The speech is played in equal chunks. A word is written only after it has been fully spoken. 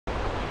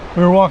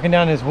We were walking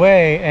down this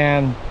way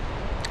and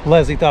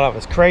Leslie thought I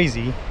was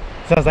crazy.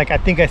 So I was like, I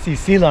think I see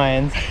sea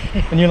lions.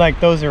 And you're like,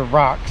 those are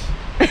rocks.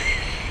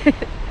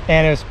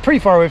 And it was pretty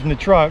far away from the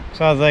truck.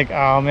 So I was like,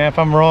 oh man, if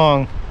I'm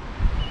wrong,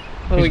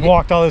 we just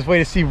walked all this way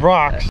to see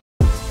rocks.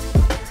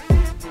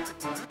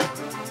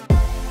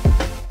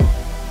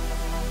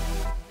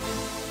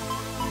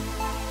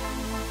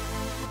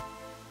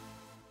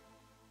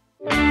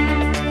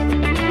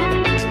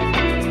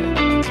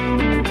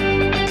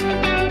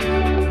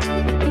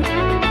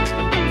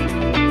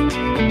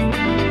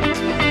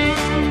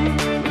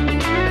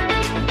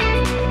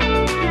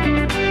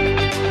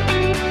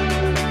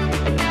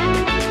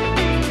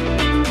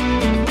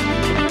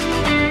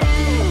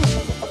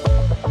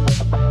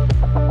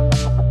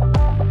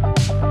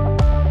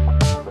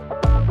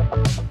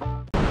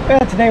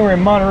 Today we're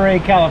in Monterey,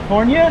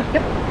 California.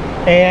 Yep.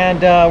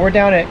 And we're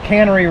down at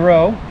Cannery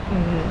Row,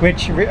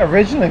 which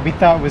originally we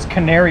thought was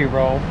Canary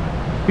Row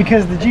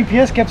because the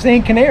GPS kept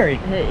saying Canary.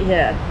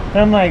 Yeah. And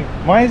I'm like,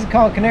 why is it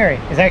called Canary?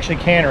 It's actually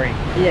Cannery.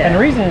 Yeah. And the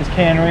reason it's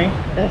Cannery,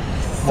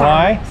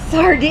 why?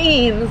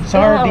 Sardines.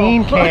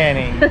 Sardine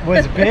canning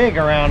was big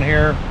around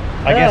here,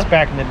 I guess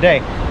back in the day.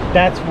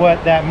 That's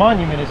what that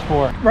monument is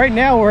for. Right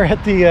now we're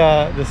at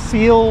the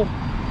sea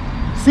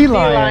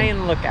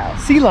lion lookout.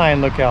 Sea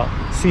lion lookout.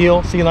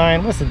 Seal, sea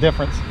lion, what's the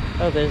difference?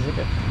 Oh, there's a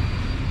difference.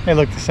 They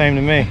look the same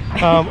to me.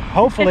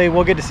 Hopefully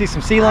we'll get to see some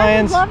sea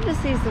lions. I would love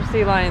to see some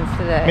sea lions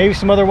today. Maybe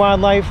some other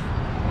wildlife.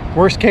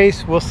 Worst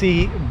case, we'll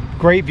see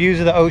great views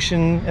of the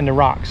ocean and the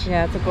rocks.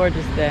 Yeah, it's a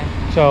gorgeous day.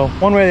 So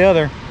one way or the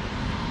other,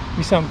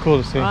 be something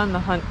cool to see. We're on the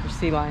hunt for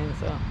sea lions,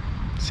 so.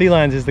 Sea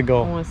lions is the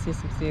goal. I want to see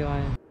some sea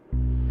lions.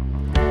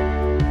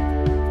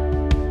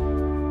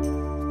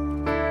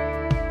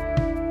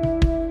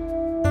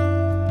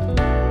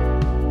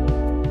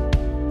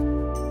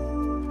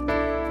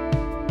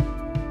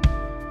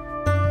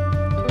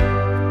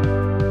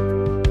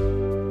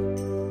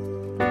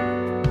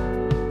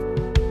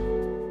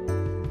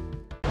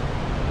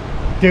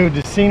 Dude,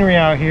 the scenery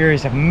out here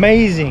is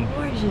amazing.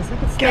 Gorgeous. I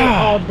could stay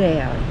all day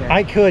out here.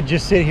 I could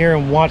just sit here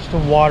and watch the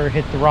water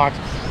hit the rocks.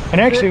 And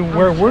actually,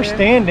 where we're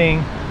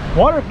standing,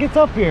 water gets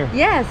up here.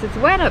 Yes, it's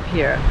wet up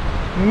here.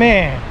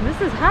 Man.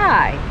 This is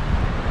high.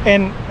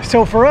 And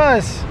so for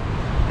us,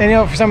 and you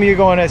know, for some of you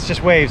going, it's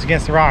just waves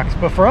against the rocks.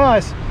 But for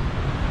us,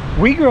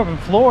 we grew up in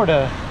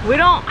Florida. We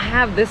don't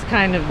have this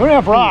kind of We don't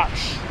have beach.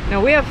 rocks.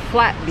 No, we have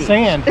flat beach.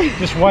 Sand,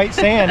 just white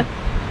sand.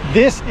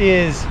 This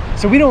is,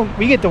 so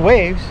we get the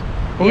waves.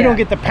 But we don't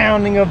get the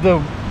pounding of the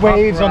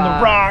waves on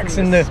the rocks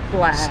and the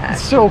splash.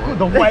 So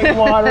the white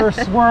water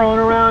swirling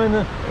around in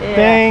the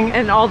thing.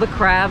 And all the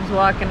crabs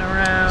walking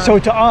around. So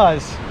to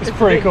us, it's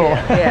pretty cool.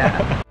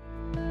 Yeah.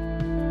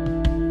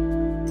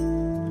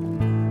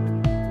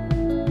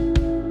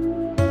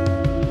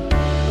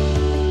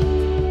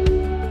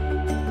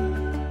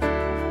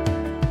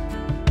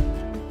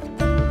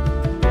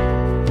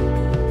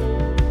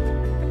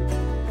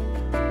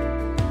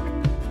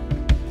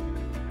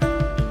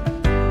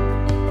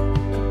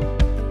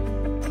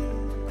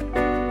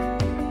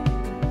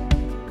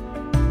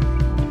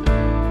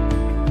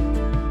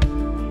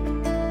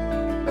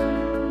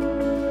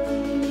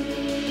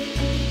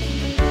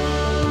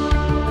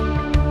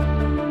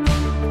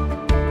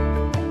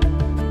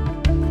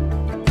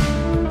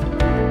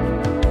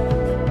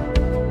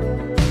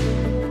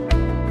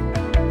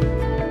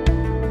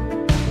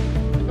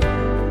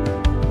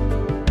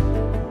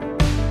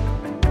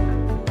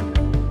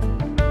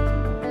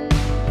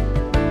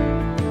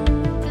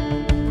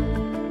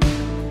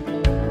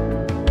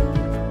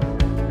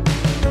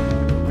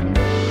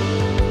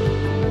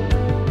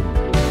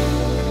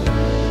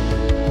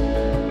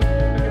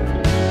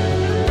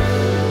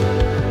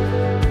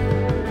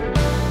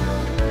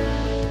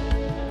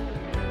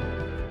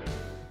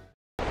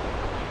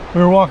 We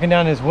were walking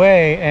down this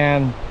way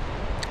and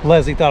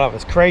Leslie thought I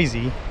was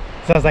crazy.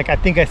 So I was like, I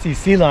think I see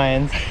sea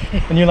lions.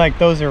 And you're like,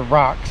 those are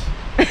rocks.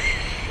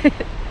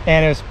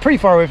 And it was pretty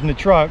far away from the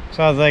truck.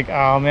 So I was like,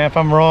 oh man, if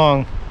I'm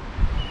wrong,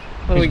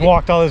 we just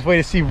walked all this way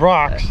to see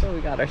rocks. So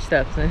we got our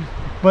steps in.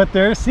 But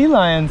they're sea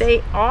lions.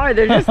 They are.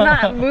 They're just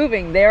not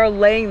moving. They're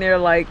laying there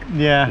like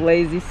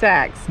lazy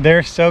sacks.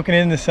 They're soaking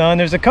in the sun.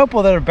 There's a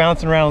couple that are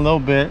bouncing around a little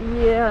bit.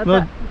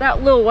 Yeah,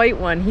 that little white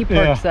one, he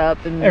perks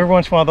up. And every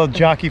once in a while they'll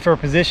jockey for a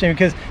position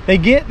because they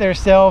get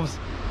themselves,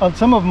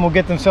 some of them will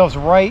get themselves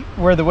right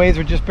where the waves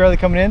are just barely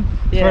coming in.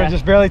 Sort of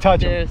just barely touch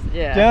them.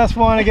 Just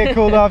want to get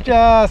cooled off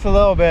just a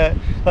little bit.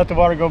 Let the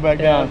water go back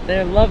down.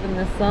 They're loving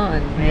the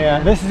sun. Man. Yeah,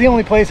 this is the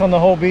only place on the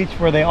whole beach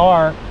where they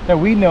are that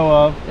we know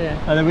of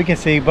that we can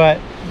see, but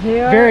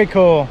very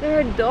cool. They're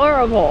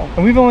adorable.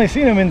 And we've only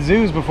seen them in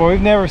zoos before.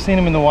 We've never seen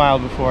them in the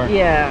wild before.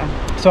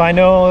 Yeah. So I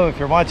know if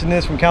you're watching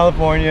this from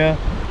California,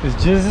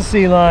 it's just a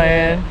sea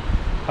lion.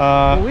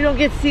 Well, we don't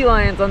get sea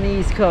lions on the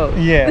East Coast.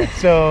 Yeah,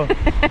 so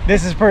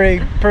this is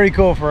pretty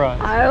cool for us.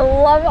 I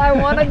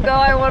want to go.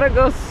 I want to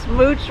go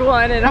smooch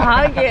one and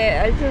hug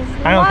it.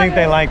 I don't think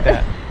they like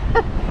that.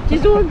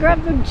 Just want to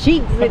grab them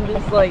cheeks and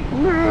just like.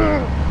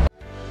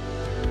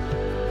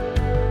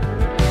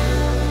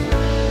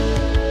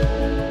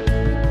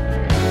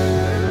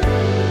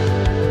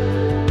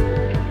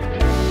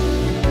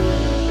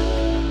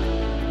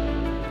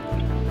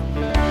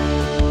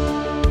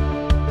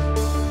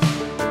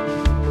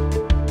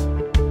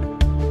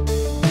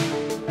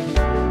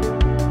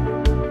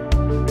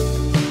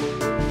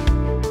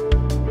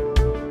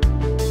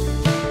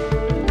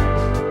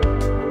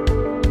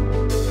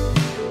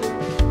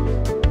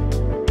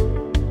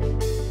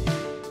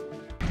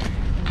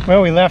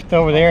 Well, we left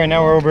over there, and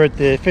now we're over at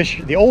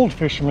the old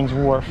Fisherman's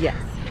Wharf. Yes.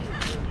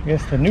 I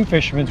guess the new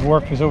Fisherman's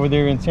Wharf is over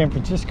there in San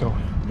Francisco.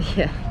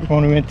 Yeah.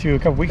 One we went to a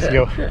couple weeks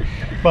ago.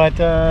 But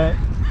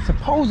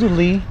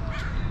supposedly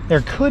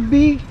there could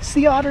be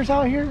sea otters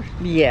out here.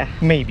 Yeah.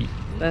 Maybe.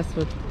 That's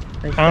what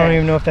they say. I don't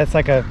even know if that's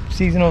like a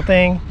seasonal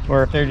thing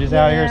or if they're just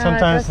out here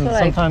sometimes and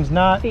sometimes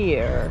not.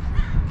 Fear.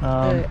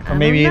 Or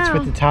maybe it's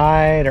with the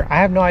tide, or I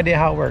have no idea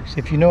how it works.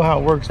 If you know how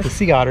it works with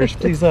sea otters,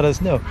 please let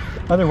us know.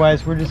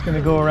 Otherwise, we're just going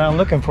to go around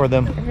looking for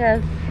them.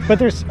 Yes. But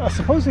there's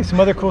supposedly some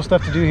other cool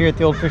stuff to do here at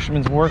the old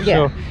Fisherman's Wharf,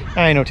 so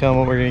I ain't no telling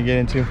what we're going to get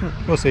into.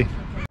 We'll see.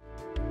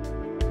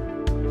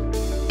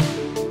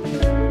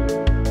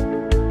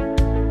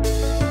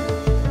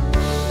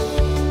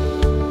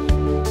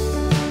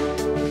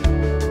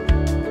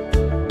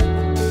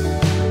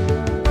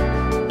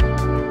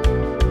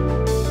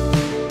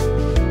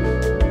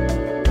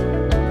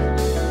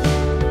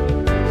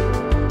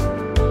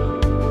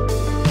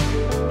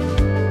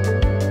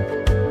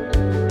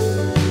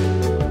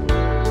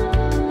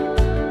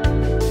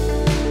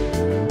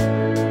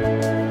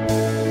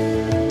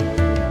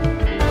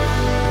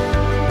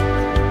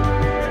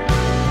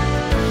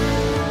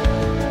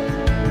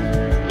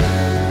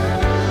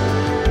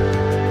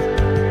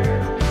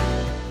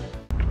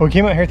 We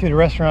came out here through the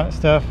restaurant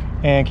stuff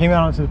and came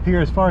out onto the pier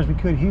as far as we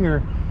could here,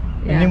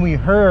 and then we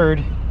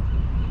heard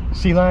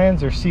sea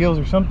lions or seals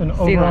or something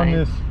over on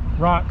this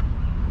rock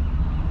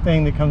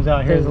thing that comes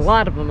out here. There's a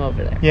lot of them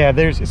over there. Yeah,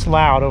 it's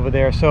loud over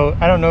there. So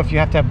I don't know if you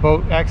have to have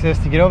boat access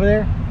to get over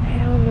there. I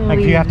don't know. Like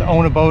if you have to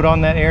own a boat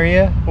on that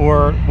area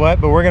or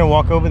what, but we're gonna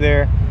walk over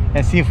there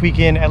and see if we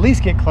can at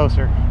least get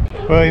closer.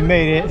 Well, we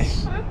made it.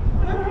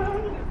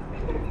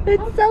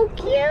 It's so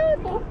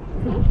cute.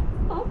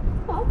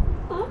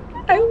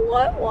 I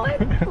want one.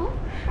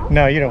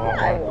 No, you don't want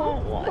one. I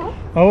want one.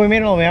 Oh, we made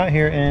it all the way out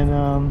here,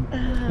 and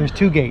there's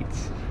 2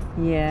 gates.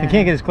 Yeah. You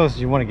can't get as close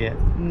as you want to get.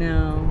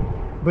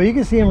 No. But you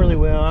can see them really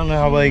well. I don't know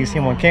how well you can see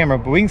them on camera,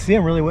 but we can see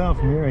them really well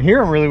from here.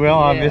 Hear them really well,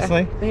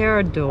 obviously. They're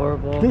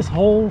adorable. This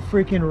whole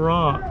freaking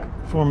rock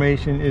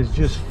formation is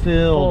just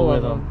filled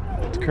with them.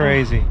 It's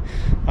crazy.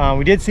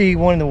 We did see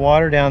one in the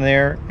water down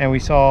there, and we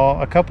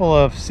saw a couple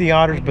of sea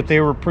otters, but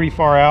they were pretty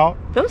far out.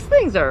 Those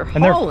things are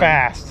and they're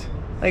fast.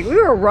 Like we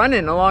were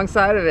running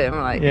alongside of it. And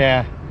we're like,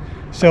 yeah.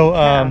 So,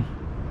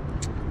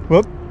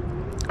 whoop.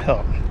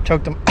 Oh,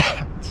 choked them.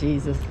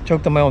 Jesus.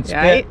 Choked on my own spit.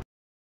 Right?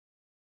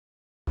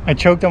 I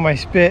choked on my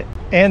spit,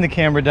 and the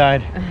camera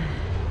died.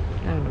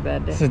 Having a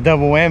bad day. This is a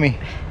double whammy.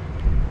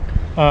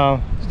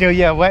 Still,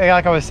 yeah,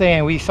 like I was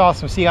saying, we saw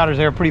some sea otters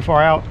there pretty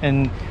far out,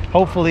 and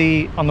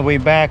hopefully on the way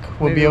back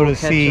we'll be able to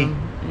see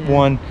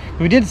one.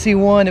 We did see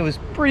one. It was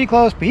pretty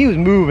close, but he was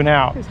moving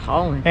out. He was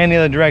hauling. And the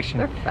other direction.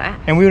 They're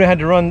fast. And we would have had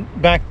to run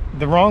back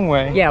the wrong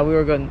way. Yeah, we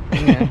were going. Yeah,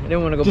 I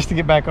didn't want to go just to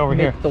get back over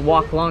here. The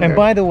walk longer. And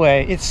by the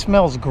way, it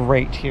smells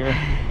great here.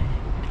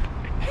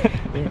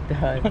 It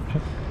does.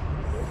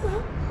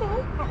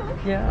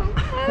 Yeah.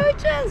 I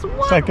just want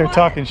It's like they're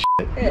talking shit.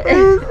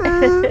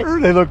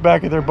 They look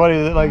back at their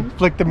buddy that like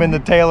flicked them in the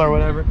tail or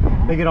whatever.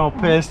 They get all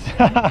pissed.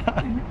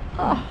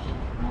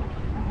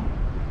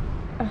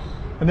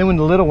 And then when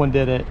the little one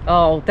did it.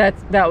 Oh,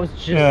 that was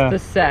just the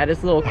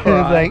saddest little cry.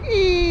 It was like,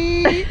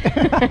 eee.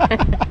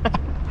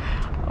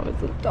 That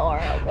was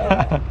adorable.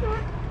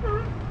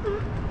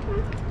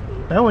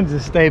 That one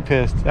just stay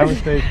pissed. That one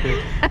stays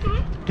pissed.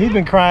 He's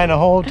been crying the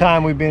whole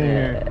time we've been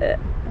here.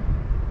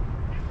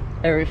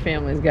 Every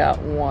family's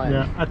got one.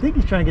 Yeah, I think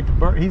he's trying to get the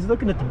bird. He's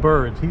looking at the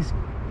birds. He's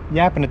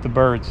yapping at the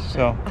birds.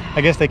 So I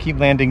guess they keep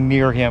landing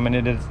near him, and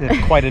it's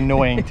quite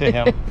annoying to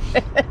him.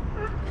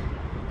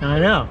 I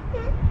know.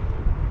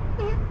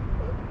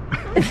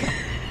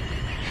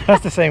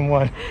 That's the same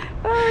one.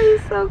 Oh,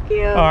 he's so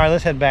cute. All right,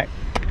 let's head back.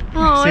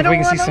 Oh, see if I we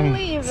don't can see want some to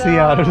leave. sea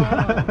otters.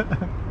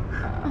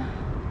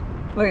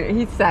 Look,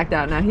 he's sacked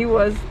out now. He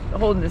was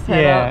holding his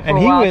head up for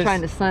a while,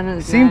 trying to sun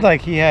his seemed neck.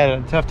 like he had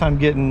a tough time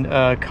getting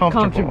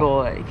comfortable.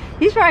 Like,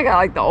 he's probably got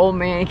like the old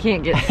man. He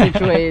can't get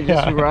situated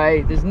just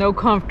right. There's no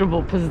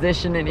comfortable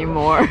position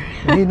anymore.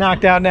 He's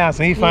knocked out now,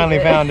 so he finally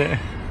found it.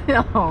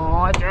 Oh,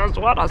 I just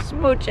want to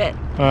smooch it.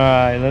 All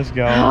right, let's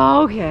go.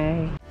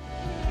 Okay.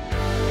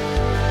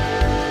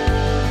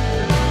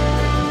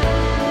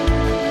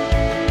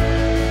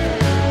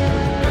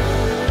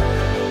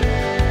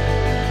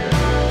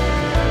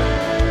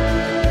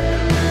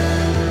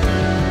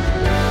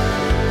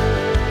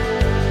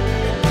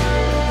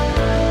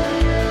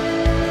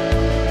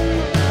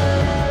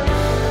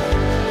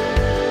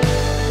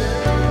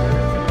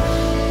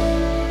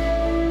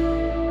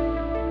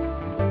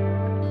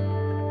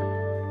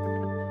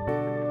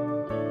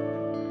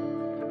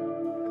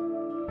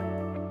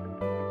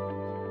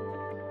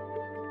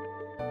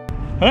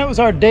 And that was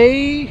our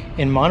day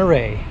in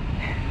Monterey.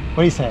 What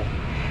do you say?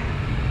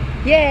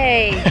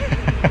 Yay!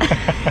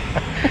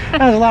 That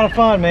was a lot of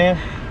fun, man.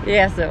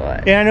 Yes, it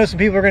was. Yeah, I know some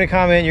people are going to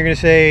comment. You're going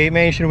to say,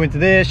 man, you should have went to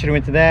this, should have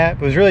went to that.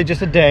 But it was really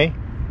just a day.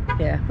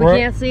 Yeah, we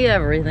can't see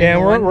everything. Yeah,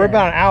 we're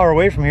about an hour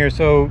away from here,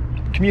 so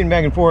commuting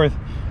back and forth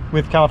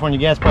with California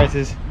gas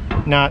prices,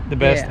 not the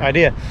best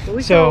idea. But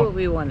we saw what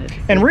we wanted.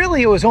 And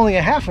really, it was only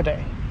a half a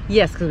day.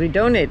 Yes, because we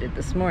donated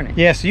this morning.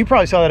 Yeah, so you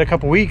probably saw that a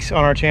couple weeks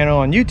on our channel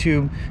on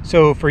YouTube.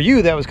 So for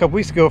you, that was a couple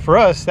weeks ago. For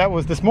us, that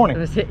was this morning.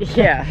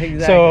 Yeah, exactly.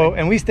 So,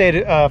 and we stayed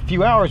a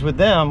few hours with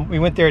them. We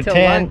went there at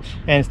 10 lunch.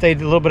 and stayed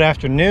a little bit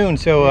after noon.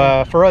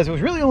 So for us, it was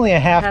really only a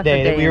half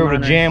day that we were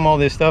able to jam all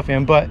this stuff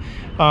in. But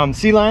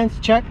sea lions,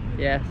 check.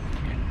 Yes.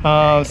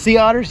 Sea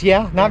otters,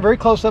 yeah, not very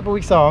close up, but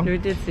we saw them. We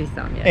did see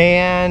some, yeah.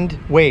 And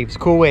waves,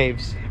 cool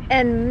waves.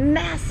 And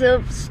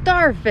massive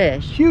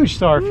starfish. Huge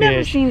starfish.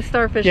 Never seen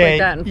starfish like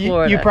that in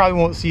Florida. You probably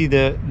won't see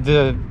the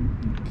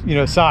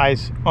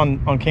size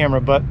on camera,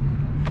 but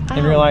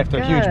in real life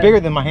they're huge, bigger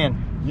than my hand.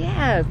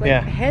 Yeah, it's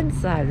like head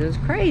size. It was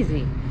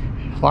crazy.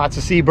 Lots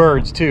of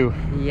seabirds too.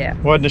 Yeah.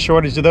 Wasn't a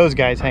shortage of those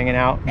guys hanging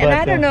out. And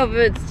I don't know if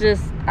it's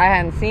just I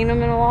hadn't seen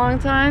them in a long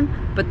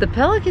time, but the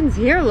pelicans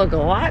here look a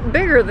lot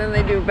bigger than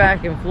they do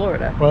back in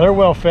Florida. Well, they're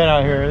well fed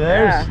out here.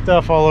 There's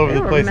stuff all over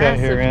the place out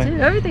here, man. Too.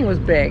 Everything was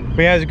big.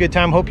 But yeah, it was a good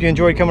time. Hope you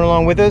enjoyed coming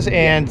along with us,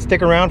 and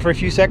stick around for a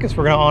few seconds.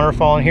 We're going to honor a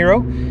fallen hero.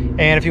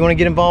 And if you want to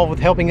get involved with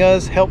helping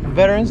us help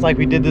veterans like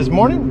we did this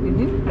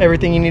morning,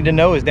 everything you need to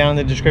know is down in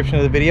the description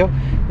of the video.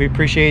 We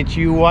appreciate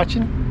you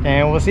watching,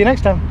 and we'll see you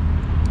next time.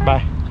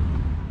 Bye.